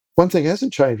One thing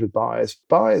hasn't changed with buyers.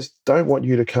 Buyers don't want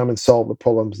you to come and solve the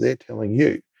problems they're telling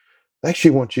you. They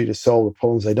actually want you to solve the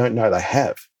problems they don't know they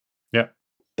have. Yeah.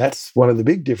 That's one of the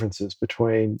big differences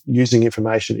between using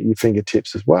information at your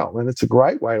fingertips as well. And it's a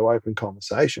great way to open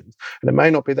conversations. And it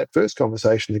may not be that first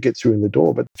conversation that gets you in the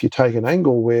door, but if you take an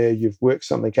angle where you've worked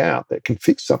something out that can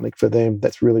fix something for them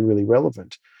that's really, really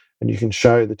relevant, and you can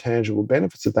show the tangible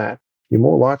benefits of that, you're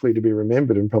more likely to be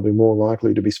remembered and probably more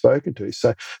likely to be spoken to.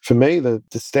 So for me, to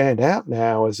stand out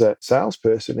now as a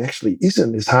salesperson actually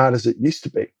isn't as hard as it used to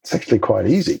be. It's actually quite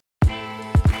easy.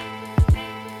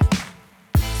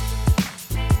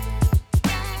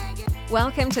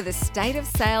 Welcome to the State of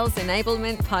Sales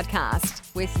Enablement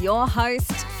podcast with your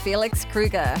host, Felix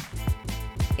Kruger.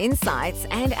 Insights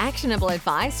and actionable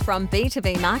advice from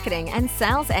B2B marketing and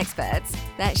sales experts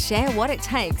that share what it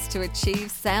takes to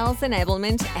achieve sales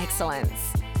enablement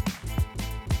excellence.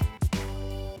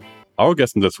 Our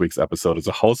guest in this week's episode is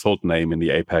a household name in the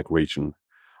APAC region.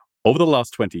 Over the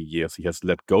last 20 years, he has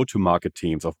led go-to-market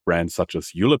teams of brands such as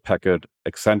Hewlett-Packard,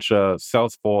 Accenture,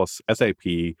 Salesforce,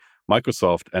 SAP,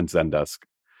 Microsoft, and Zendesk.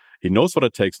 He knows what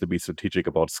it takes to be strategic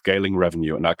about scaling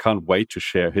revenue, and I can't wait to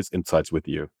share his insights with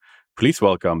you. Please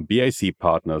welcome BAC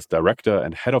Partners Director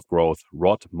and Head of Growth,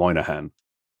 Rod Moynihan.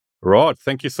 Rod,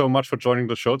 thank you so much for joining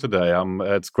the show today.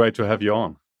 It's great to have you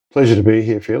on. Pleasure to be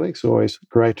here, Felix. Always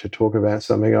great to talk about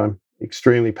something I'm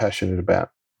extremely passionate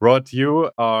about. Rod,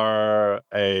 you are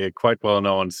a quite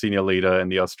well-known senior leader in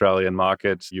the Australian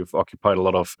market. You've occupied a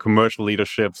lot of commercial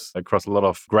leaderships across a lot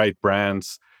of great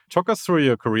brands. Talk us through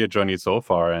your career journey so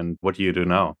far and what do you do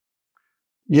now?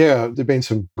 Yeah, there have been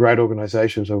some great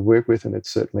organizations I've worked with, and it's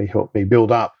certainly helped me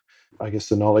build up, I guess,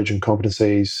 the knowledge and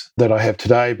competencies that I have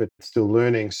today, but still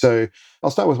learning. So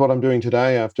I'll start with what I'm doing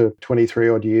today after 23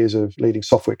 odd years of leading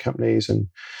software companies and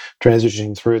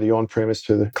transitioning through the on-premise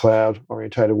to the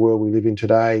cloud-orientated world we live in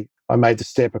today. I made the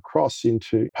step across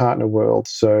into partner world.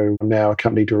 So I'm now a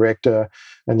company director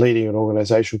and leading an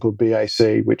organization called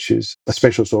BAC, which is a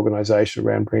specialist organization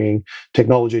around bringing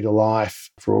technology to life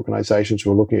for organizations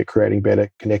who are looking at creating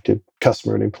better connected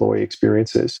customer and employee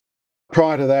experiences.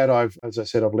 Prior to that, I've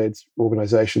led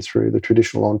organizations through the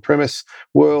traditional on-premise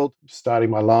world, starting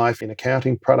my life in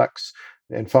accounting products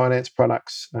and finance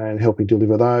products and helping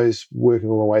deliver those, working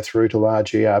all the way through to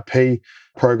large ERP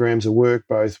programs of work,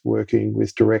 both working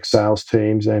with direct sales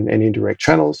teams and indirect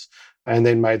channels, and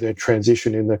then made the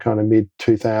transition in the kind of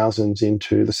mid-2000s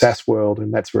into the SaaS world,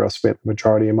 and that's where I spent the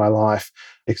majority of my life,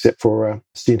 except for a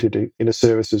stint in a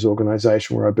services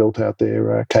organization where I built out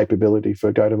their capability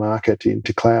for go-to-market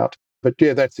into cloud. But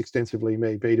yeah, that's extensively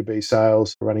me, B2B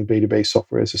sales, running B2B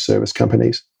software as a service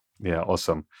companies. Yeah,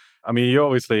 awesome. I mean, you're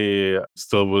obviously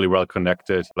still really well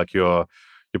connected. Like you're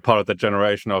part of the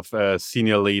generation of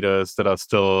senior leaders that are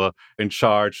still in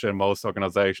charge in most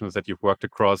organizations that you've worked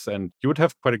across, and you would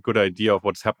have quite a good idea of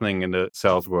what's happening in the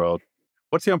sales world.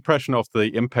 What's your impression of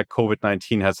the impact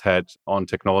COVID-19 has had on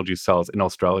technology sales in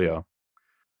Australia?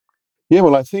 Yeah,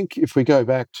 well, I think if we go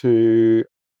back to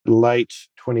late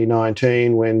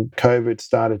 2019, when COVID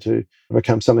started to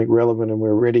become something relevant and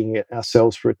we're readying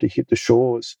ourselves for it to hit the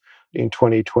shores in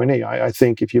 2020, I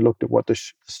think if you looked at what the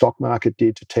stock market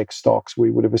did to tech stocks,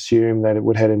 we would have assumed that it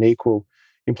would have had an equal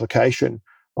implication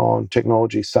on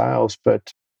technology sales.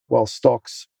 But while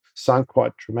stocks sunk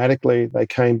quite dramatically, they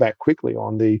came back quickly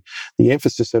on the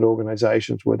emphasis that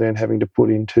organizations were then having to put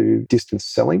into distance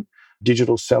selling,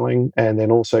 digital selling, and then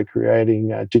also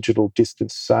creating digital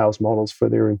distance sales models for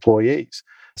their employees.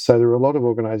 So there are a lot of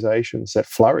organizations that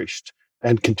flourished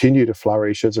and continue to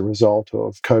flourish as a result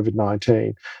of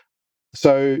COVID-19.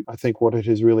 So I think what it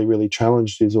has really, really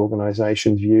challenged is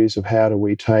organizations' views of how do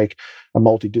we take a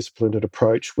multidisciplinary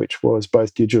approach, which was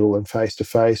both digital and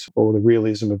face-to-face, or the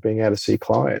realism of being able to see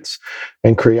clients,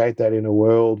 and create that in a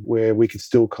world where we can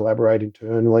still collaborate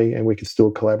internally and we can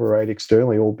still collaborate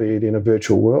externally, albeit in a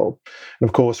virtual world. And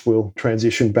of course, we'll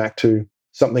transition back to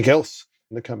something else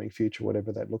in the coming future,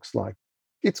 whatever that looks like.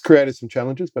 It's created some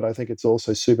challenges, but I think it's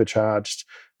also supercharged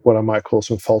what I might call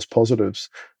some false positives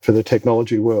for the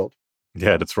technology world.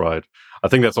 Yeah, that's right. I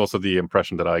think that's also the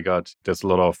impression that I got. There's a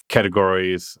lot of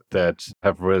categories that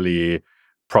have really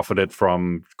profited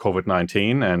from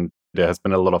COVID-19, and there has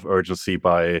been a lot of urgency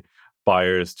by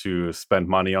buyers to spend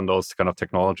money on those kind of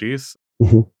technologies.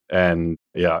 Mm-hmm. And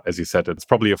yeah, as you said, it's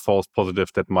probably a false positive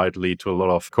that might lead to a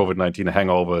lot of COVID-19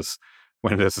 hangovers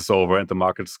when this is over and the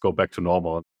markets go back to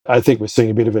normal. I think we're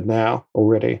seeing a bit of it now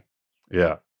already.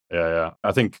 Yeah.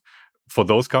 I think For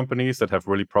those companies that have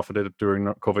really profited during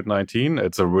COVID-19,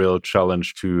 it's a real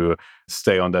challenge to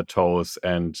stay on their toes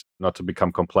and not to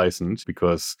become complacent,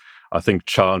 because I think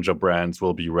challenger brands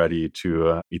will be ready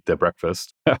to eat their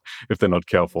breakfast if they're not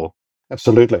careful.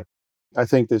 Absolutely. I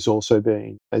think there's also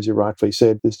been, as you rightfully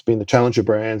said, there's been the challenger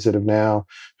brands that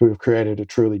who have created a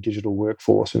truly digital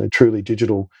workforce and a truly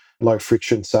digital low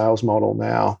friction sales model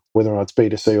now, whether or not it's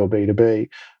B2C or B2B.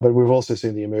 But we've also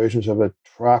seen the emergence of a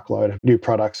truckload of new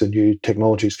products and new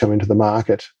technologies come into the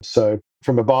market. So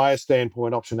from a buyer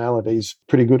standpoint, optionality is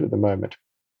pretty good at the moment.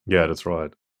 Yeah, that's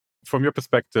right. From your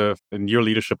perspective, in your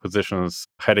leadership positions,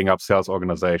 heading up sales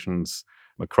organizations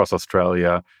across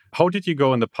Australia, how did you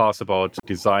go in the past about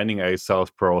designing a sales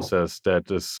process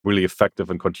that is really effective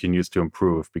and continues to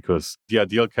improve? Because the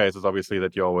ideal case is obviously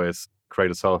that you always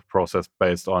create a sales process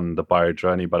based on the buyer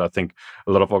journey. But I think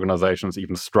a lot of organizations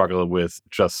even struggle with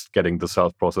just getting the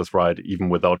sales process right, even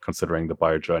without considering the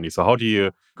buyer journey. So how do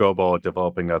you go about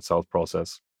developing that sales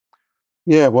process?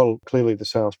 Yeah, well, clearly the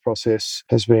sales process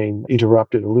has been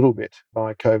interrupted a little bit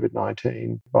by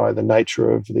COVID-19, by the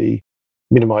nature of the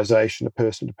minimisation of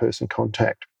person-to-person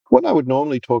contact. What I would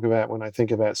normally talk about when I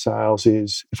think about sales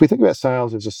is, if we think about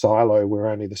sales as a silo where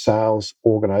only the sales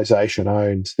organisation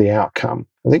owns the outcome,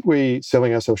 I think we're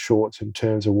selling ourselves short in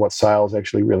terms of what sales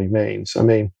actually really means. I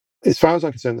mean, as far as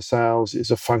I'm concerned, the sales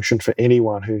is a function for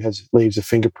anyone who leaves a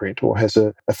fingerprint or has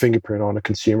a fingerprint on a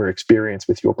consumer experience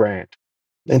with your brand.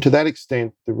 And to that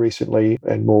extent, the recently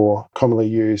and more commonly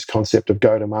used concept of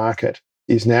go-to-market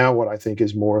is now what I think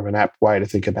is more of an apt way to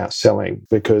think about selling,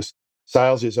 because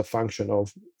sales is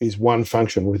one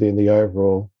function within the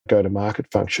overall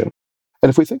go-to-market function. And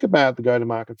if we think about the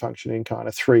go-to-market function in kind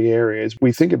of three areas,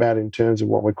 we think about it in terms of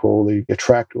what we call the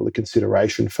attract or the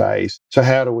consideration phase. So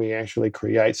how do we actually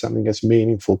create something that's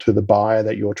meaningful to the buyer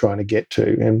that you're trying to get to?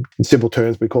 And in simple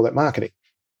terms, we call that marketing.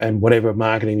 And whatever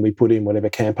marketing we put in, whatever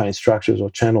campaign structures or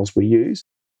channels we use,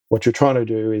 what you're trying to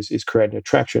do is create an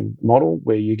attraction model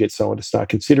where you get someone to start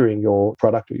considering your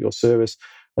product or your service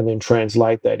and then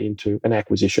translate that into an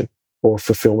acquisition or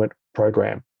fulfillment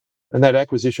program. And that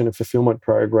acquisition and fulfillment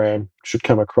program should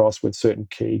come across when certain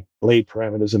key lead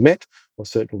parameters are met or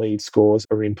certain lead scores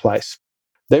are in place.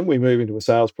 Then we move into a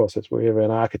sales process where we have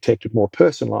an architected, more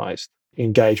personalized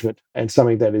engagement and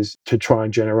something that is to try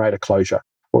and generate a closure,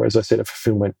 or as I said, a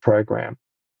fulfillment program.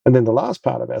 And then the last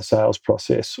part of our sales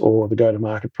process or the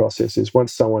go-to-market process is,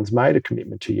 once someone's made a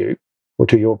commitment to you or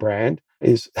to your brand,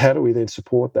 is how do we then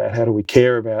support that? How do we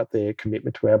care about their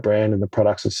commitment to our brand and the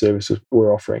products and services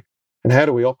we're offering? And how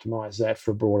do we optimize that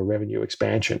for broader revenue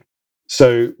expansion?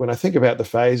 So when I think about the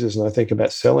phases and I think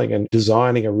about selling and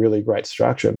designing a really great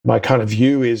structure, my kind of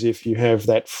view is, if you have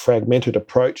that fragmented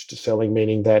approach to selling,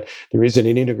 meaning that there isn't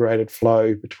an integrated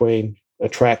flow between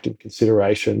attract and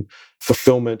consideration,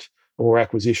 fulfillment or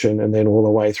acquisition, and then all the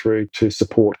way through to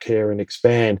support, care, and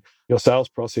expand, your sales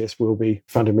process will be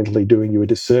fundamentally doing you a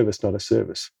disservice, not a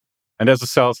service. And as a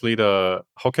sales leader,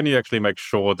 how can you actually make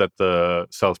sure that the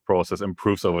sales process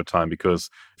improves over time? Because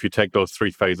if you take those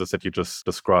three phases that you just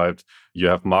described, you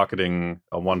have marketing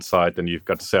on one side, then you've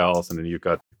got sales, and then you've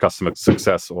got customer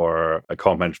success or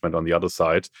account management on the other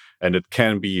side. And it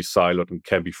can be siloed and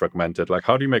can be fragmented. Like,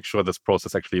 how do you make sure this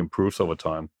process actually improves over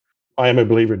time? I am a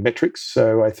believer in metrics,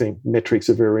 so I think metrics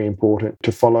are very important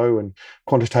to follow, and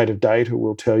quantitative data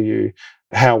will tell you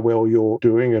how well you're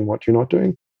doing and what you're not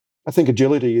doing. I think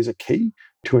agility is a key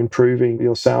to improving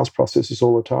your sales processes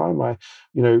all the time.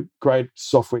 Great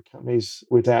software companies,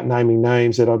 without naming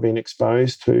names, that I've been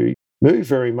exposed to, move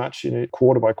very much in a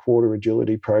quarter by quarter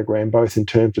agility program, both in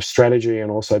terms of strategy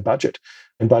and also budget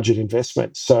and budget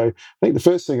investment. So I think the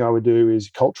first thing I would do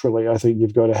is, culturally, I think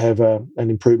you've got to have an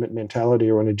improvement mentality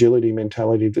or an agility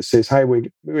mentality that says, hey, we're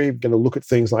going to look at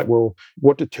things like, well,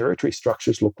 what do territory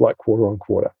structures look like quarter on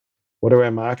quarter? What do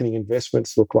our marketing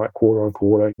investments look like quarter on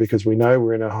quarter? Because we know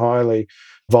we're in a highly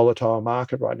volatile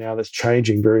market right now that's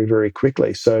changing very, very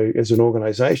quickly. So as an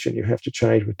organization, you have to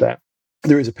change with that.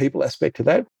 There is a people aspect to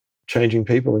that. Changing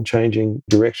people and changing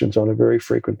directions on a very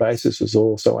frequent basis is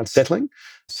also unsettling.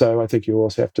 So I think you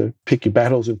also have to pick your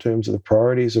battles in terms of the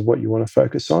priorities of what you want to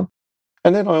focus on.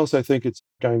 And then I also think it's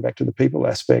going back to the people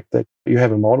aspect, that you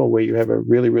have a model where you have a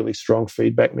really, really strong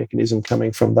feedback mechanism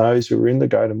coming from those who are in the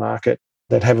go-to-market,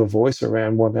 that have a voice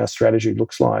around what our strategy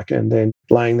looks like, and then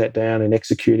laying that down and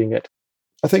executing it.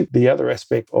 I think the other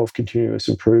aspect of continuous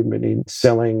improvement in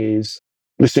selling is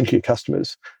listening to your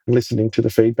customers and listening to the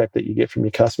feedback that you get from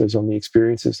your customers on the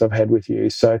experiences they've had with you.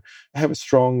 So have a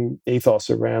strong ethos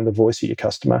around the voice of your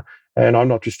customer. And I'm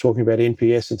not just talking about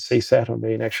NPS and CSAT. I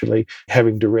mean actually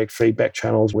having direct feedback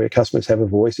channels where customers have a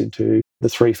voice into the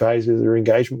three phases of their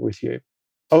engagement with you.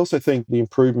 I also think the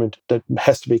improvement that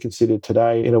has to be considered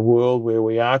today in a world where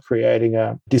we are creating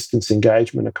a distance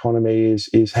engagement economy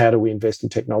is how do we invest in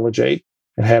technology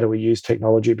and how do we use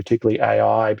technology, particularly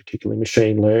AI, particularly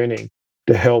machine learning,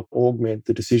 to help augment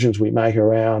the decisions we make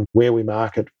around where we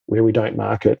market, where we don't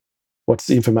market, what's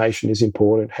the information is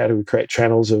important, how do we create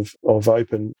channels of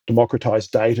open,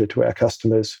 democratized data to our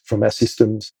customers from our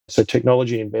systems. So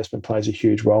technology investment plays a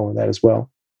huge role in that as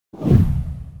well.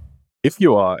 If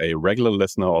you are a regular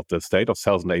listener of the State of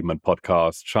Sales Enablement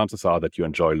podcast, chances are that you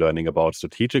enjoy learning about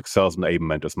strategic sales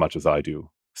enablement as much as I do.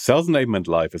 Sales Enablement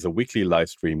Live is a weekly live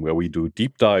stream where we do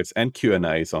deep dives and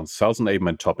Q&As on sales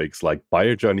enablement topics like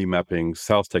buyer journey mapping,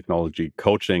 sales technology,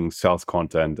 coaching, sales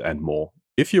content, and more.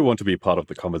 If you want to be part of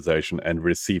the conversation and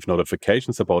receive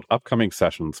notifications about upcoming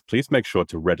sessions, please make sure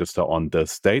to register on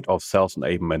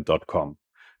thestateofsalesenablement.com.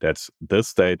 That's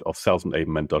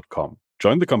thestateofsalesenablement.com.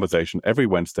 Join the conversation every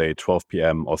Wednesday, 12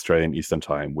 p.m. Australian Eastern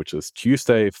Time, which is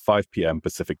Tuesday, 5 p.m.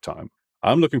 Pacific Time.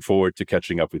 I'm looking forward to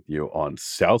catching up with you on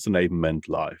Sales Enablement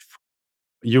Live.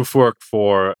 You've worked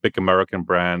for big American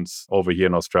brands over here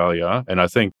in Australia, and I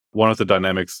think one of the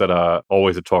dynamics that are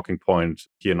always a talking point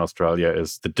here in Australia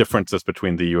is the differences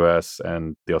between the US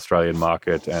and the Australian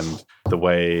market and the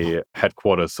way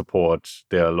headquarters support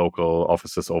their local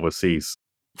offices overseas.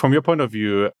 From your point of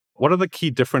view, what are the key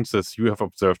differences you have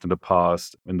observed in the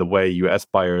past in the way US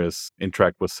buyers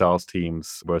interact with sales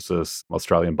teams versus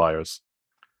Australian buyers?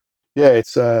 Yeah,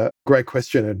 it's a great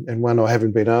question and one I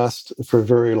haven't been asked for a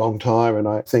very long time. And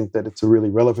I think that it's a really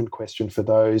relevant question for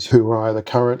those who are either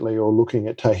currently or looking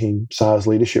at taking sales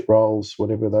leadership roles,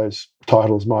 whatever those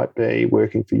titles might be,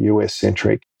 working for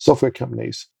US-centric software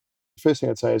companies. First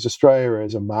thing I'd say is Australia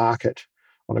as a market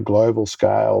on a global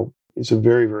scale is a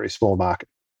very, very small market.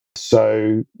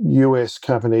 So US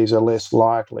companies are less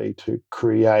likely to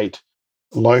create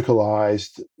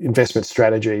localized investment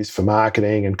strategies for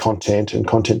marketing and content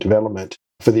development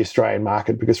for the Australian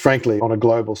market, because frankly, on a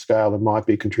global scale, it might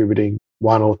be contributing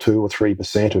 1 or 2 or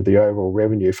 3% of the overall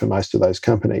revenue for most of those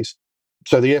companies.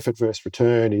 So the effort versus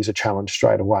return is a challenge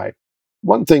straight away.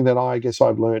 One thing that I guess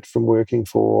I've learned from working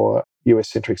for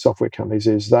US-centric software companies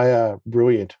is they are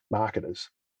brilliant marketers.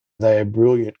 They are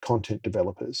brilliant content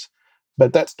developers.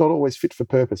 But that's not always fit for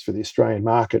purpose for the Australian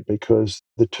market, because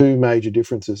the two major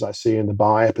differences I see in the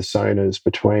buyer personas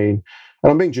between,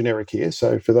 and I'm being generic here,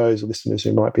 so for those listeners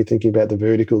who might be thinking about the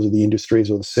verticals of the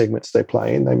industries or the segments they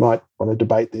play in, they might want to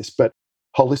debate this. But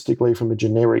holistically, from a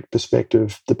generic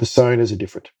perspective, the personas are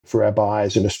different for our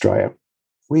buyers in Australia.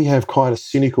 We have quite a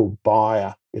cynical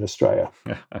buyer in Australia.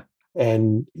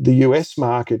 And the US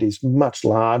market is much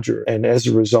larger. And as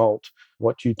a result,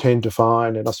 what you tend to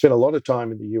find, and I spent a lot of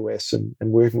time in the US and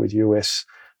working with US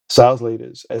sales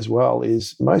leaders as well,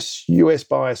 is most US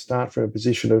buyers start from a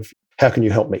position of, how can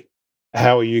you help me?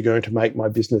 How are you going to make my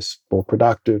business more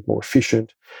productive, more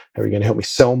efficient? How are you going to help me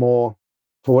sell more?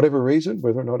 For whatever reason,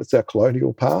 whether or not it's our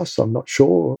colonial past, I'm not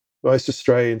sure. Most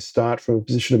Australians start from a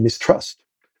position of mistrust.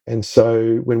 And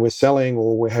so when we're selling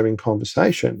or we're having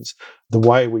conversations, the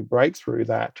way we break through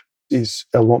that is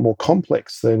a lot more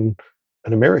complex than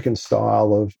an American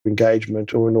style of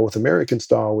engagement or a North American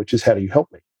style, which is, how do you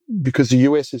help me? Because the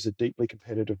US is a deeply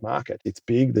competitive market. It's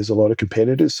big, there's a lot of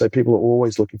competitors, so people are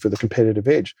always looking for the competitive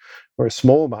edge. We're a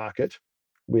small market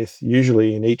with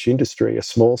usually in each industry a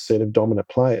small set of dominant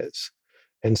players.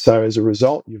 And so as a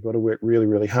result, you've got to work really,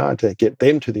 really hard to get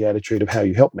them to the attitude of, how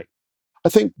you help me. I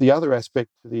think the other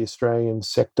aspect to the Australian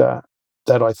sector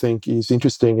that I think is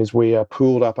interesting is we are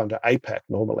pooled up under APAC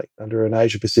normally, under an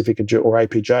Asia Pacific or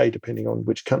APJ, depending on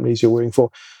which companies you're working for.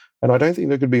 And I don't think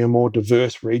there could be a more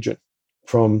diverse region,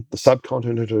 from the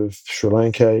subcontinent of Sri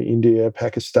Lanka, India,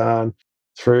 Pakistan,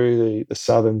 through the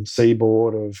southern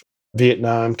seaboard of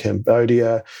Vietnam,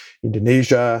 Cambodia,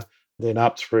 Indonesia, then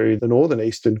up through the northern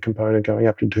eastern component going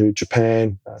up into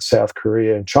Japan, South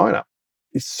Korea and China.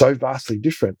 It's so vastly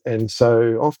different. And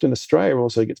so often Australia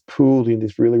also gets pooled in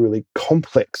this really, really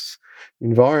complex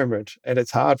environment. And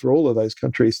it's hard for all of those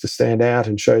countries to stand out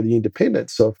and show the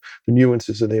independence of the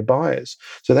nuances of their buyers.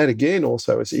 So that again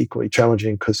also is equally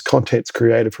challenging, because content's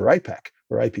created for APAC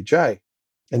or APJ.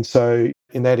 And so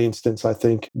in that instance, I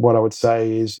think what I would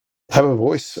say is, have a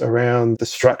voice around the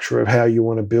structure of how you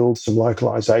want to build some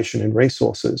localization and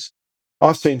resources.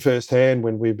 I've seen firsthand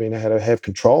when we've been able to have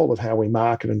control of how we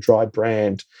market and drive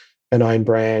brand and own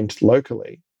brand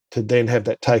locally, to then have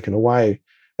that taken away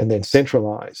and then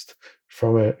centralized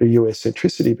from a US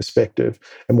centricity perspective,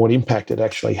 and what impact it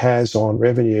actually has on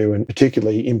revenue and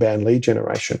particularly inbound lead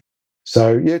generation.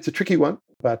 So yeah, it's a tricky one.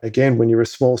 But again, when you're a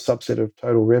small subset of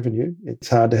total revenue, it's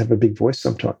hard to have a big voice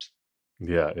sometimes.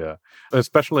 Yeah.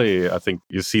 Especially, I think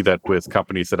you see that with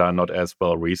companies that are not as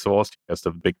well resourced as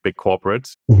the big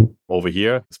corporates. Mhm. Over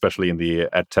here, especially in the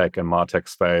edtech and martech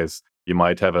space. You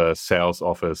might have a sales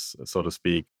office, so to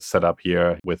speak, set up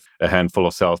here with a handful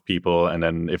of salespeople, and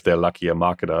then if they're lucky, a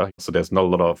marketer. So there's not a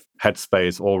lot of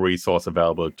headspace or resource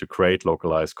available to create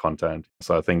localized content.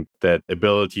 So I think that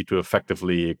ability to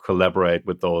effectively collaborate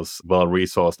with those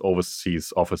well-resourced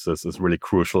overseas offices is really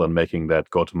crucial in making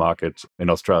that go-to-market in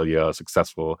Australia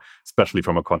successful, especially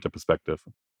from a content perspective.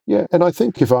 Yeah, and I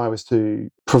think if I was to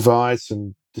provide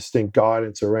some distinct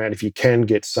guidance around if you can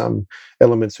get some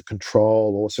elements of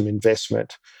control or some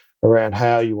investment around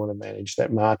how you want to manage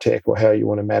that MarTech or how you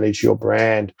want to manage your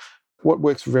brand, what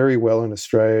works very well in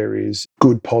Australia is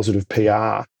good positive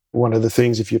PR. One of the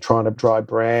things, if you're trying to drive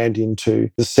brand into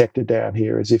the sector down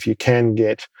here, is if you can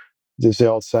get, there's the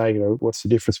old saying, what's the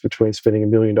difference between spending $1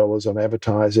 million on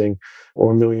advertising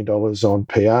or $1 million on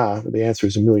PR? The answer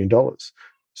is $1 million.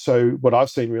 So what I've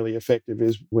seen really effective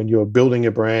is when you're building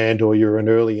a brand or you're an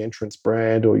early entrance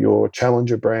brand or you're a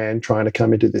challenger brand trying to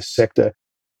come into this sector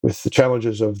with the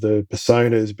challenges of the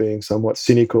personas being somewhat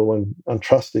cynical and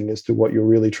untrusting as to what you're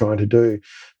really trying to do.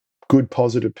 Good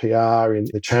positive PR in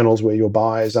the channels where your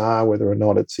buyers are, whether or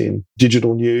not it's in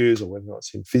digital news or whether or not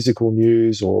it's in physical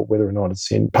news or whether or not it's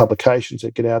in publications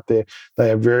that get out there.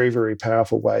 They are very, very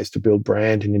powerful ways to build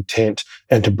brand and intent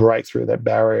and to break through that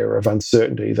barrier of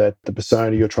uncertainty that the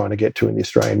persona you're trying to get to in the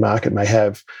Australian market may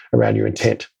have around your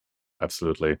intent.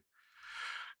 Absolutely.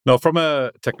 Now, from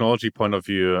a technology point of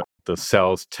view, the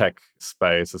sales tech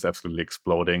space is absolutely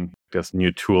exploding. There's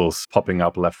new tools popping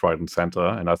up left, right, and center.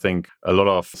 And I think a lot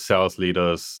of sales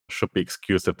leaders should be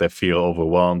excused if they feel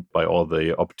overwhelmed by all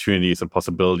the opportunities and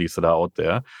possibilities that are out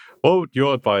there. What would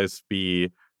your advice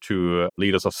be to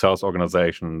leaders of sales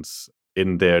organizations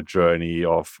in their journey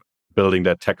of building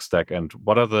their tech stack? And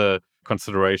what are the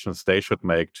considerations they should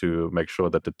make to make sure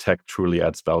that the tech truly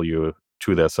adds value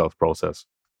to their sales process?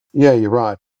 Yeah, you're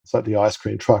right. It's like the ice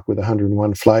cream truck with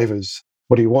 101 flavors.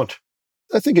 What do you want?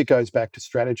 I think it goes back to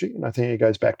strategy and I think it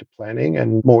goes back to planning.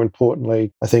 And more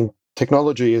importantly, I think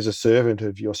technology is a servant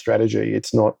of your strategy.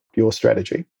 It's not your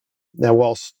strategy. Now,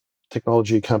 whilst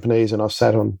technology companies, and I've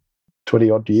sat on 20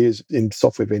 odd years in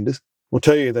software vendors, will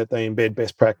tell you that they embed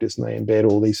best practice and they embed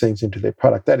all these things into their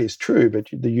product. That is true, but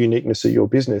the uniqueness of your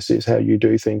business is how you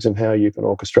do things and how you can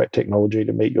orchestrate technology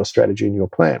to meet your strategy and your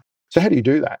plan. So how do you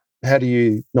do that? How do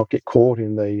you not get caught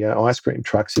in the ice cream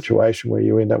truck situation where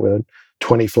you end up with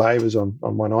 20 flavors on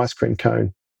one ice cream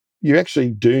cone? You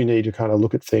actually do need to kind of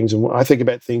look at things. And I think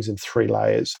about things in 3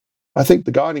 layers. I think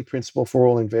the guiding principle for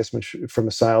all investment from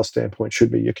a sales standpoint should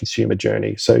be your consumer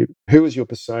journey. So who is your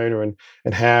persona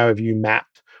and how have you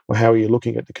mapped or how are you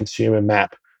looking at the consumer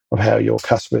map of how your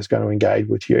customer is going to engage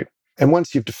with you? And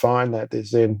once you've defined that, there's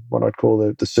then what I'd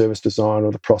call the service design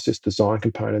or the process design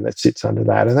component that sits under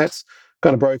that. And that's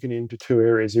kind of broken into 2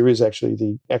 areas. There is actually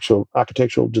the actual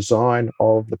architectural design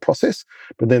of the process,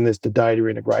 but then there's the data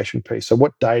integration piece. So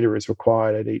what data is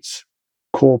required at each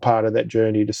core part of that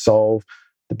journey to solve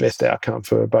the best outcome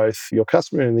for both your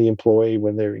customer and the employee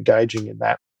when they're engaging in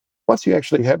that. Once you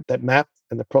actually have that map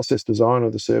and the process design or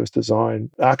the service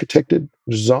design architected,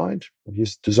 designed, I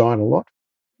use design a lot,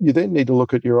 you then need to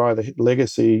look at your either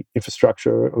legacy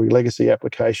infrastructure or your legacy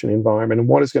application environment and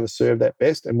what is going to serve that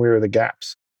best and where are the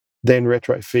gaps. Then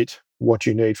retrofit what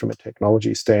you need from a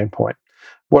technology standpoint.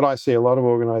 What I see a lot of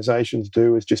organizations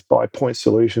do is just buy point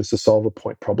solutions to solve a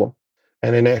point problem.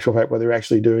 And in actual fact, what they're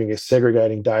actually doing is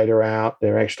segregating data out.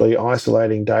 They're actually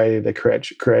isolating data. They're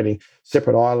creating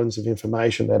separate islands of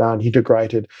information that aren't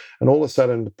integrated. And all of a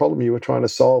sudden, the problem you were trying to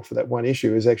solve for that one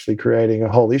issue is actually creating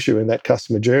a whole issue in that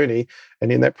customer journey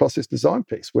and in that process design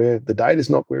piece where the data is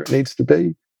not where it needs to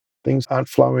be. Things aren't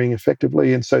flowing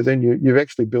effectively. And so then you've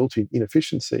actually built in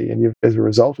inefficiency. And you've, as a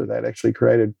result of that, actually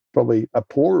created probably a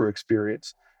poorer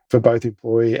experience for both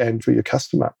employee and for your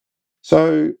customer.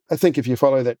 So I think if you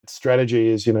follow that strategy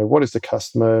is, what is the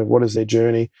customer? What is their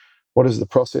journey? What does the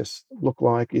process look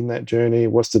like in that journey?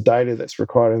 What's the data that's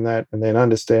required in that? And then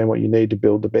understand what you need to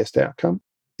build the best outcome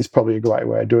is probably a great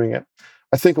way of doing it.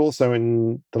 I think also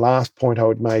in the last point I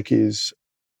would make is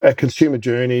a consumer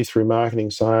journey through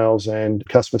marketing, sales, and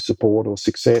customer support or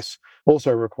success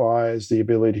also requires the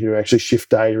ability to actually shift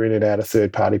data in and out of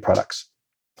third-party products.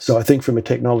 So I think from a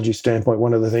technology standpoint,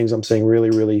 one of the things I'm seeing really,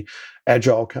 really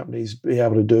agile companies be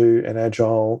able to do and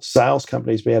agile sales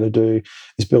companies be able to do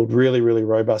is build really, really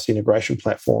robust integration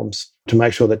platforms to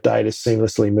make sure that data is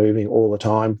seamlessly moving all the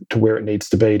time to where it needs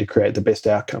to be to create the best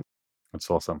outcome. That's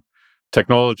awesome.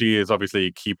 Technology is obviously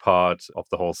a key part of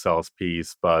the whole sales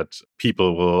piece, but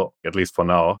people will, at least for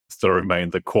now, still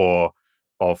remain the core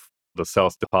of the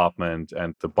sales department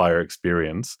and the buyer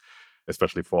experience,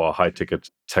 especially for high-ticket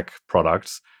tech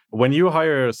products. When you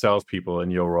hire salespeople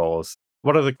in your roles,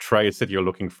 what are the traits that you're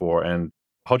looking for, and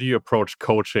how do you approach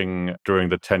coaching during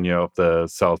the tenure of the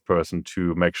salesperson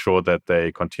to make sure that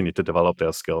they continue to develop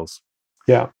their skills?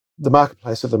 Yeah. The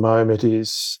marketplace at the moment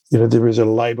is, there is a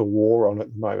labour war on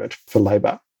at the moment for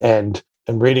labour. And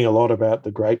reading a lot about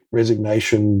the great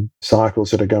resignation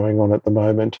cycles that are going on at the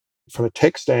moment. From a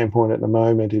tech standpoint at the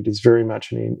moment, it is very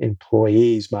much an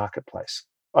employees marketplace.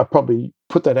 I probably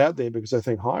put that out there because I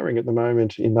think hiring at the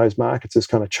moment in those markets has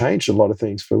kind of changed a lot of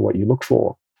things for what you look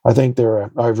for. I think there are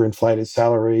overinflated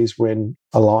salaries when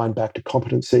aligned back to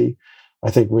competency.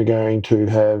 I think we're going to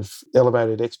have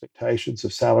elevated expectations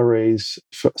of salaries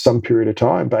for some period of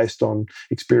time based on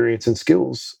experience and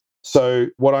skills. So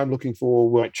what I'm looking for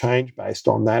won't change based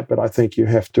on that, but I think you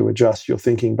have to adjust your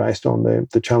thinking based on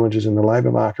the challenges in the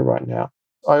labour market right now.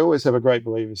 I always have a great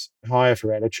belief is hire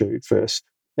for attitude first.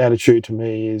 Attitude to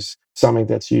me is something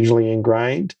that's usually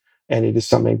ingrained, and it is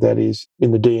something that is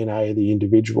in the DNA of the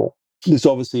individual. There's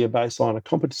obviously a baseline of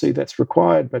competency that's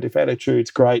required, but if attitude's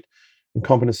great and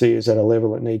competency is at a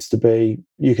level it needs to be,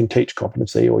 you can teach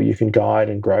competency, or you can guide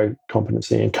and grow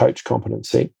competency and coach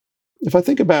competency. If I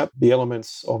think about the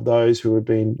elements of those who have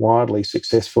been widely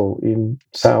successful in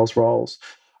sales roles,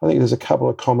 I think there's a couple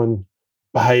of common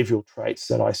behavioural traits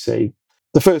that I see.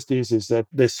 The first is that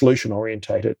they're solution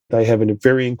orientated. They have a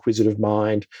very inquisitive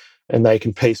mind, and they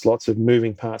can piece lots of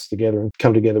moving parts together and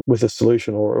come together with a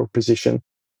solution or a position.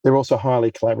 They're also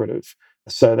highly collaborative.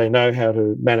 So they know how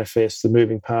to manifest the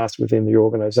moving parts within the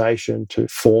organisation to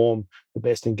form the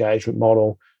best engagement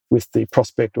model with the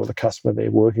prospect or the customer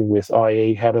they're working with,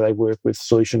 i.e. how do they work with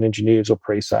solution engineers or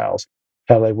pre-sales?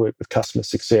 How do they work with customer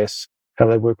success? How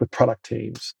do they work with product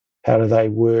teams? How do they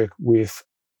work with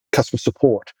customer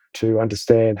support to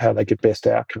understand how they get best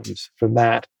outcomes from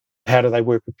that? How do they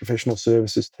work with professional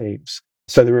services teams?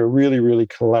 So they're a really, really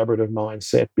collaborative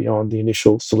mindset beyond the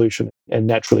initial solution, and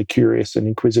naturally curious and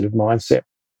inquisitive mindset.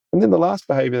 And then the last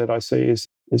behavior that I see is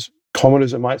common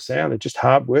as it might sound, they're just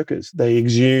hard workers. They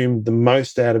exhume the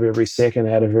most out of every second,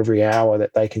 out of every hour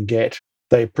that they can get.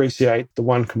 They appreciate the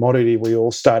one commodity we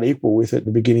all start equal with at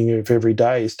the beginning of every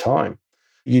day is time.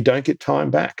 You don't get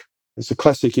time back. There's a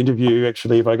classic interview,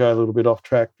 actually, if I go a little bit off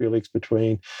track, Felix,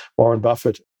 between Warren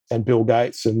Buffett and Bill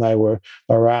Gates, and they were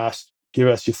asked, give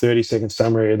us your 30-second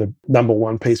summary of the number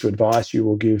one piece of advice you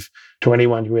will give to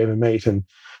anyone you ever meet. And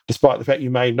despite the fact you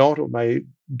may not or may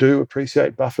do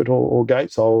appreciate Buffett or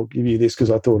Gates, I'll give you this because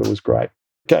I thought it was great.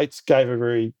 Gates gave a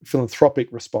very philanthropic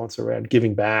response around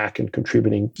giving back and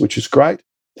contributing, which is great.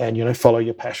 And, follow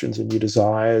your passions and your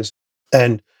desires.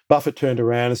 And Buffett turned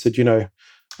around and said,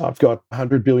 I've got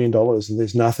 $100 billion and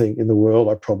there's nothing in the world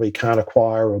I probably can't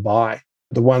acquire or buy.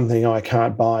 The one thing I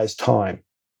can't buy is time.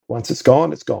 Once it's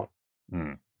gone, it's gone.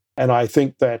 Mm. And I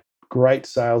think that great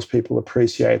salespeople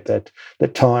appreciate that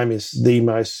time is the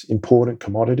most important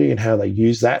commodity, and how they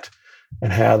use that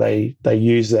and how they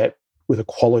use that with a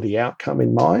quality outcome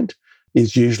in mind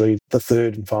is usually the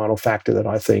third and final factor that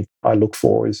I think I look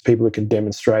for, is people who can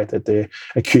demonstrate that they're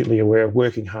acutely aware of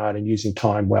working hard and using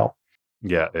time well.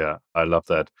 Yeah. I love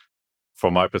that.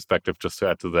 From my perspective, just to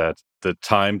add to that, the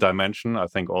time dimension, I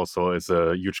think also is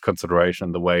a huge consideration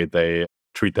in the way they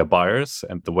treat their buyers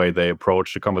and the way they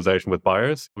approach the conversation with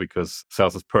buyers, because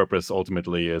sales' purpose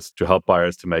ultimately is to help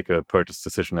buyers to make a purchase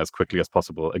decision as quickly as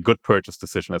possible, a good purchase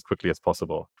decision as quickly as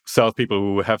possible. Salespeople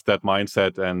who have that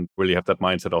mindset and really have that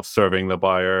mindset of serving the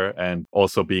buyer and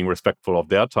also being respectful of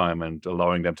their time and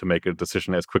allowing them to make a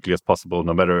decision as quickly as possible,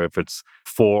 no matter if it's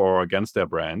for or against their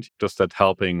brand, just that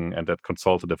helping and that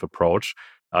consultative approach,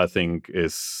 I think,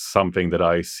 is something that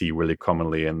I see really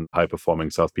commonly in high-performing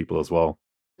salespeople as well.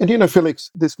 And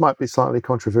Felix, this might be slightly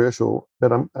controversial,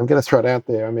 but I'm going to throw it out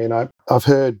there. I mean, I've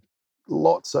heard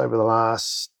lots over the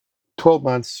last 12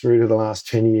 months through to the last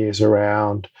 10 years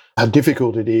around how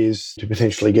difficult it is to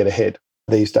potentially get ahead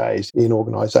these days in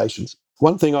organisations.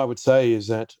 One thing I would say is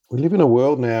that we live in a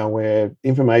world now where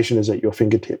information is at your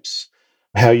fingertips.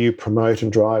 How you promote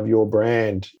and drive your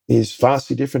brand is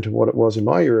vastly different to what it was in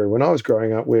my era when I was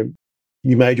growing up, where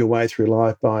you made your way through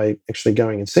life by actually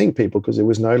going and seeing people, because there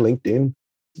was no LinkedIn.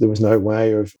 There was no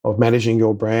way of managing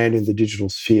your brand in the digital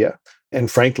sphere. And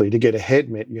frankly, to get ahead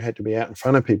meant you had to be out in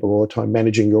front of people all the time,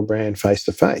 managing your brand face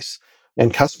to face.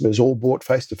 And customers all bought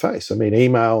face to face. I mean,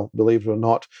 email, believe it or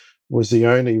not, was the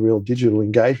only real digital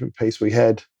engagement piece we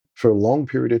had for a long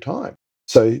period of time.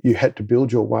 So you had to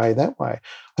build your way that way.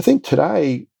 I think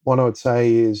today, what I would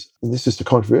say is, and this is the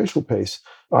controversial piece,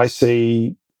 I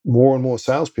see more and more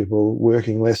salespeople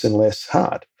working less and less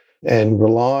hard. and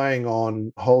relying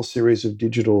on a whole series of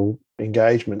digital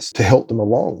engagements to help them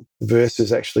along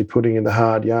versus actually putting in the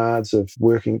hard yards of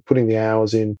working, putting the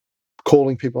hours in,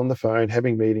 calling people on the phone,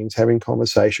 having meetings, having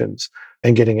conversations,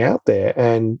 and getting out there.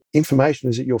 And information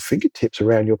is at your fingertips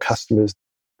around your customers.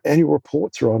 Annual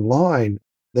reports are online.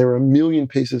 There are a million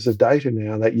pieces of data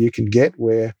now that you can get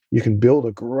where you can build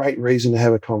a great reason to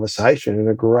have a conversation and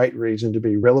a great reason to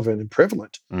be relevant and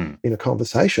prevalent in a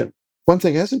conversation. One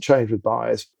thing hasn't changed with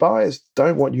buyers. Buyers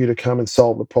don't want you to come and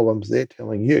solve the problems they're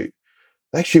telling you.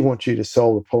 They actually want you to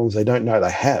solve the problems they don't know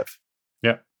they have.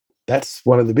 Yeah. That's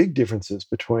one of the big differences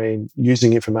between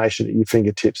using information at your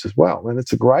fingertips as well. And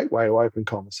it's a great way to open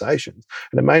conversations.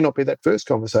 And it may not be that first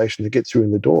conversation that gets you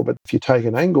in the door, but if you take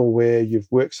an angle where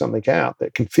you've worked something out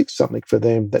that can fix something for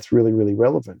them that's really, really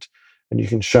relevant, and you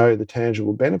can show the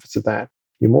tangible benefits of that,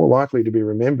 you're more likely to be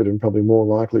remembered and probably more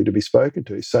likely to be spoken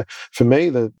to. So for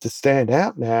me, to stand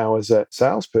out now as a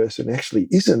salesperson actually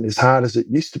isn't as hard as it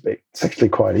used to be. It's actually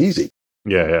quite easy.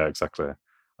 Yeah, exactly.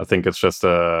 I think it's just,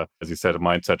 as you said, a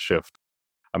mindset shift.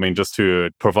 I mean, just to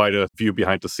provide a view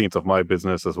behind the scenes of my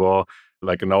business as well,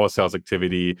 like in our sales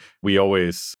activity, we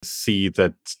always see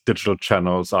that digital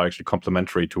channels are actually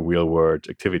complementary to real world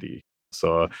activity.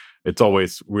 So it's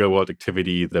always real world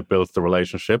activity that builds the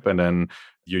relationship, and then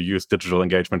you use digital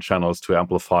engagement channels to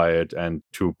amplify it and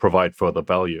to provide further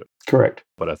value. Correct.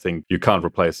 But I think you can't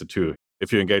replace the two.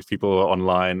 If you engage people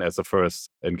online as a first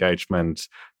engagement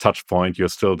touch point, you're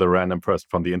still the random person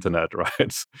from the internet,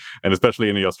 right? And especially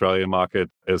in the Australian market,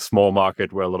 a small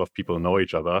market where a lot of people know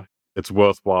each other, it's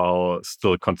worthwhile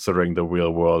still considering the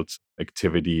real world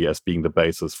activity as being the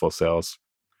basis for sales.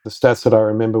 The stats that I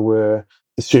remember were,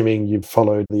 assuming you've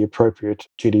followed the appropriate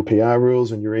GDPR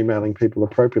rules and you're emailing people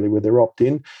appropriately with their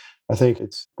opt-in, I think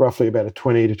it's roughly about a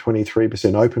 20 to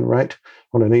 23% open rate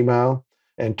on an email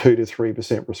and 2 to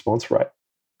 3% response rate.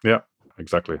 Yeah,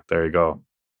 exactly. There you go.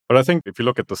 But I think if you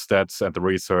look at the stats and the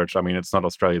research, I mean, it's not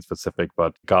Australia specific,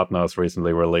 but Gartner's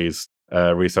recently released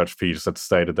research piece that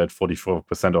stated that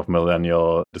 44% of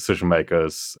millennial decision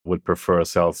makers would prefer a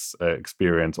sales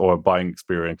experience or a buying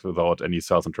experience without any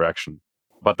sales interaction.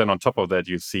 But then on top of that,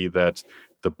 you see that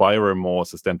the buyer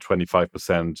remorse is then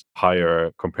 25%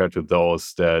 higher compared to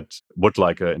those that would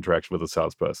like an interaction with a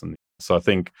salesperson. So I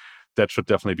think that should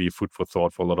definitely be food for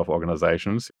thought for a lot of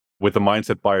organizations. With the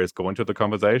mindset buyers go into the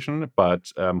conversation,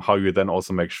 but how you then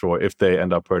also make sure if they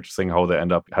end up purchasing, how they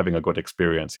end up having a good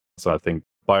experience. So I think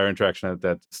buyer interaction,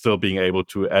 that still being able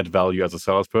to add value as a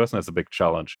salesperson is a big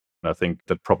challenge. And I think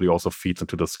that probably also feeds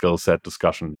into the skill set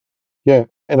discussion. Yeah,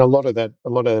 and a lot of that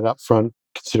upfront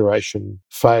consideration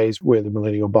phase where the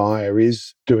millennial buyer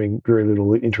is doing very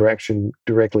little interaction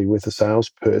directly with the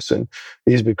salesperson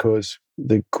is because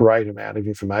the great amount of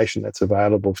information that's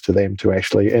available to them to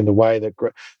actually, and the way that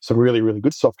some really, really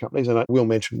good soft companies, and I will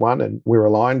mention one, and we're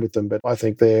aligned with them, but I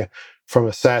think they're, from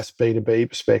a SaaS B2B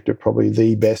perspective, probably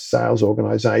the best sales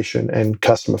organization and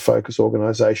customer focus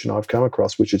organization I've come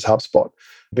across, which is HubSpot.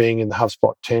 Being in the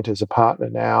HubSpot tent as a partner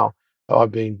now,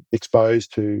 I've been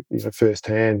exposed to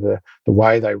firsthand the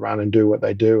way they run and do what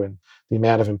they do, and the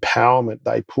amount of empowerment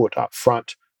they put up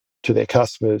front to their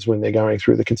customers when they're going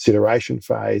through the consideration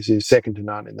phase is second to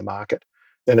none in the market.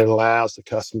 And it allows the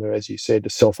customer, as you said, to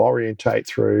self-orientate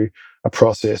through a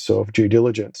process of due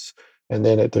diligence. And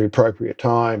then at the appropriate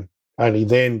time, only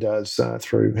then does,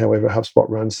 through however HubSpot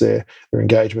runs their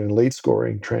engagement and lead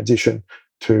scoring transition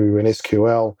to an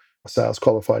SQL, a sales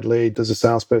qualified lead, does a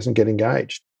salesperson get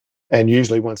engaged. And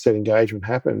usually once that engagement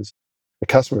happens, the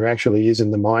customer actually is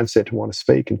in the mindset to want to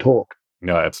speak and talk.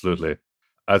 No, absolutely.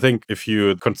 I think if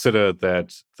you consider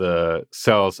that the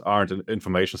sales aren't an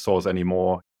information source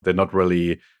anymore, they're not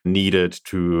really needed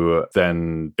to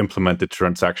then implement the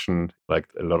transaction. Like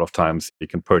a lot of times you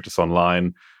can purchase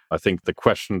online. I think the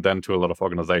question then to a lot of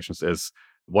organizations is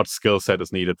what skill set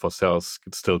is needed for sales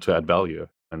still to add value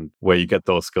and where you get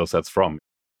those skill sets from.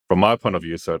 From my point of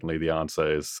view, certainly the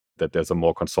answer is that there's a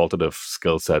more consultative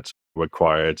skill set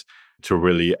required to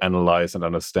really analyze and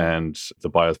understand the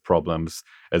buyer's problems.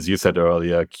 As you said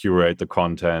earlier, curate the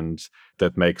content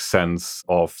that makes sense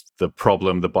of the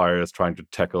problem the buyer is trying to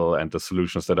tackle and the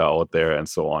solutions that are out there and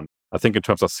so on. I think in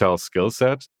terms of sales skill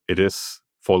set, it is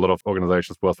for a lot of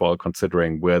organizations worthwhile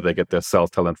considering where they get their sales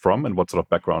talent from and what sort of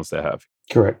backgrounds they have.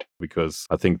 Correct. Because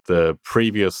I think the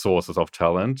previous sources of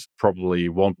talent probably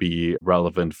won't be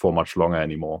relevant for much longer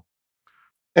anymore.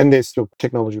 And there's still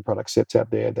technology product sets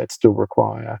out there that still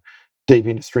require deep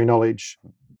industry knowledge.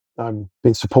 I've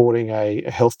been supporting a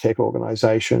health tech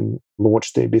organization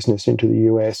launch their business into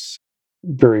the US,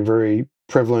 very, very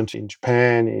prevalent in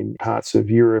Japan, in parts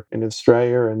of Europe and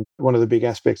Australia. And one of the big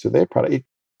aspects of their product,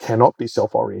 cannot be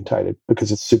self-orientated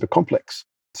because it's super complex.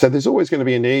 So there's always going to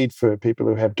be a need for people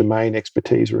who have domain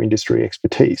expertise or industry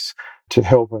expertise to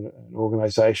help an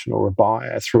organization or a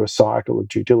buyer through a cycle of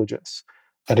due diligence.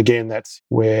 And again, that's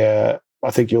where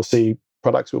I think you'll see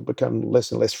products will become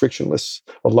less and less frictionless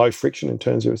or low friction in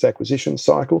terms of its acquisition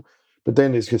cycle. But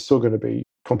then there's still going to be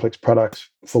complex products,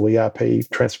 full ERP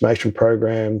transformation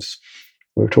programs.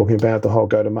 We were talking about the whole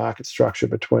go-to-market structure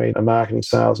between a marketing,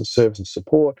 sales, and service and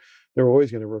support. They're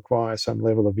always going to require some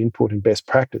level of input and best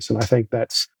practice. And I think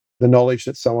that's the knowledge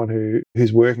that someone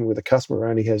who's working with a customer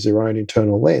only has their own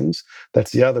internal lens.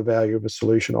 That's the other value of a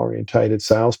solution-orientated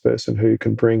salesperson who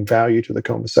can bring value to the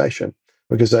conversation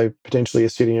because they potentially are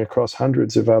sitting across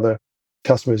hundreds of other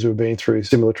customers who have been through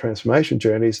similar transformation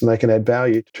journeys, and they can add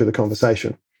value to the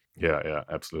conversation. Yeah,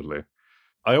 absolutely.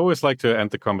 I always like to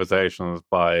end the conversations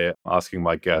by asking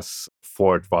my guests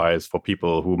for advice for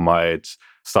people who might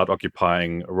start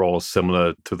occupying roles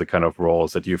similar to the kind of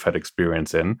roles that you've had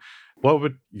experience in. What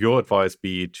would your advice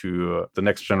be to the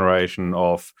next generation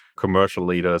of commercial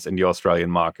leaders in the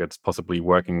Australian markets, possibly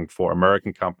working for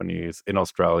American companies in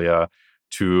Australia,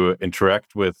 to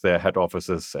interact with their head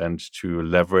offices and to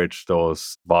leverage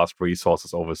those vast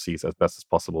resources overseas as best as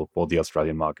possible for the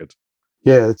Australian market?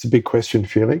 Yeah, it's a big question,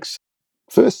 Felix.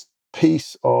 First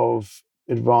piece of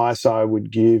advice I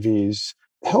would give is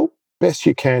help best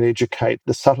you can educate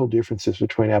the subtle differences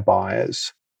between our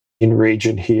buyers in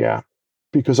region here,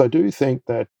 because I do think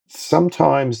that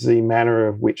sometimes the manner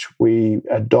of which we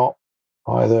adopt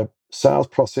either sales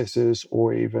processes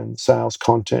or even sales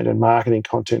content and marketing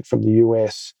content from the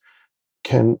US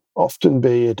can often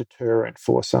be a deterrent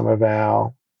for some of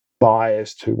our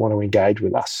buyers to want to engage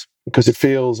with us because it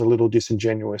feels a little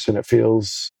disingenuous and it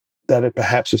feels that it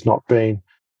perhaps has not been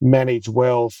managed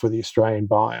well for the Australian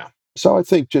buyer. So I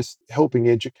think just helping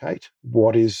educate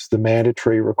what is the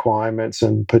mandatory requirements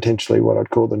and potentially what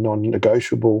I'd call the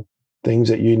non-negotiable things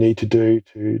that you need to do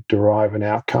to derive an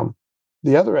outcome.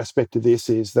 The other aspect of this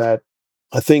is that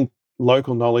I think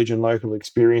local knowledge and local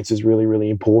experience is really, really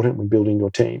important when building your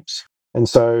teams. And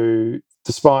so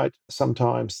despite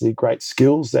sometimes the great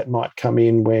skills that might come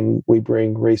in when we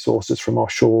bring resources from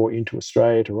offshore into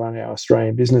Australia to run our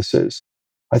Australian businesses,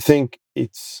 I think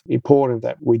it's important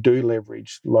that we do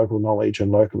leverage local knowledge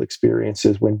and local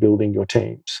experiences when building your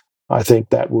teams. I think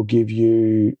that will give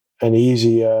you an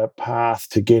easier path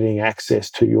to getting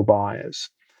access to your buyers.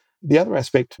 The other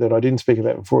aspect that I didn't speak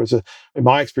about before is, in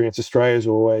my experience, Australia is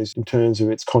always, in terms of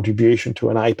its contribution to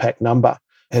an APAC number,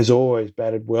 has always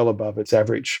batted well above its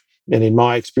average. And in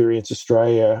my experience,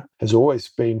 Australia has always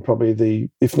been probably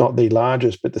if not the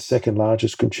largest, but the second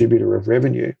largest contributor of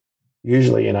revenue,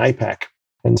 usually in APAC.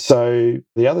 And so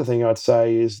the other thing I'd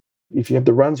say is if you have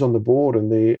the runs on the board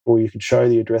or you can show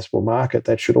the addressable market,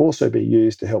 that should also be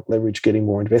used to help leverage getting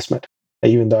more investment.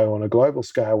 Even though on a global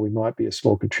scale, we might be a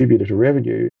small contributor to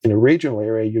revenue, in a regional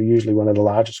area, you're usually one of the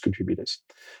largest contributors.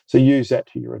 So use that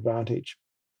to your advantage.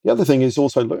 The other thing is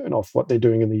also learn off what they're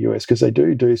doing in the US because they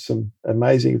do some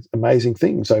amazing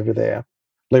things over there.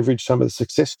 Leverage some of the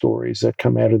success stories that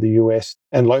come out of the US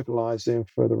and localize them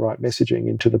for the right messaging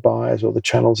into the buyers or the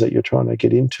channels that you're trying to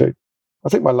get into. I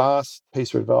think my last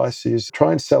piece of advice is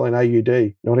try and sell in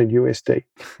AUD, not in USD.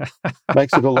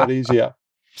 Makes it a lot easier.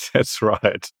 That's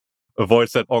right.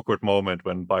 Avoids that awkward moment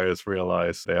when buyers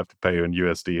realize they have to pay you in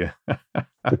USD.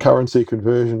 The currency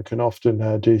conversion can often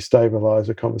destabilize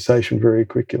a conversation very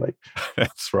quickly.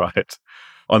 That's right.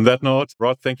 On that note,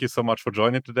 Rod, thank you so much for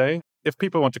joining today. If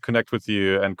people want to connect with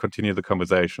you and continue the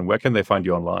conversation, where can they find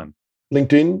you online?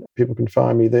 LinkedIn, people can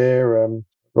find me there.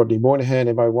 Rodney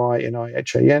Moynihan,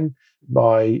 Moynihan.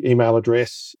 My email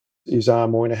address is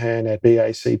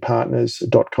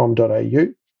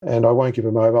rmoynihan@bacpartners.com.au. And I won't give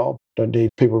a mobile. Don't need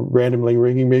people randomly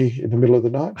ringing me in the middle of the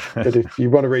night. But if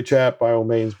you want to reach out, by all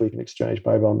means, we can exchange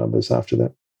mobile numbers after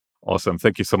that. Awesome.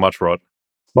 Thank you so much, Rod.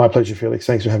 My pleasure, Felix.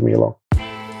 Thanks for having me along.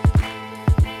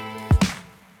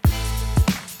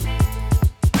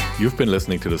 You've been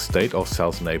listening to the State of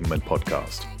Sales Enablement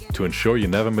podcast. To ensure you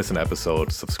never miss an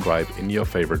episode, subscribe in your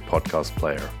favorite podcast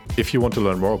player. If you want to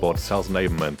learn more about sales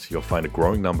enablement, you'll find a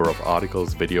growing number of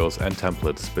articles, videos, and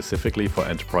templates specifically for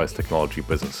enterprise technology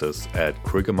businesses at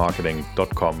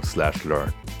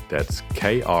kruegermarketing.com/learn. That's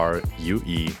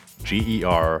KRUEGER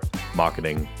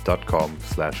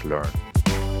marketing.com/learn.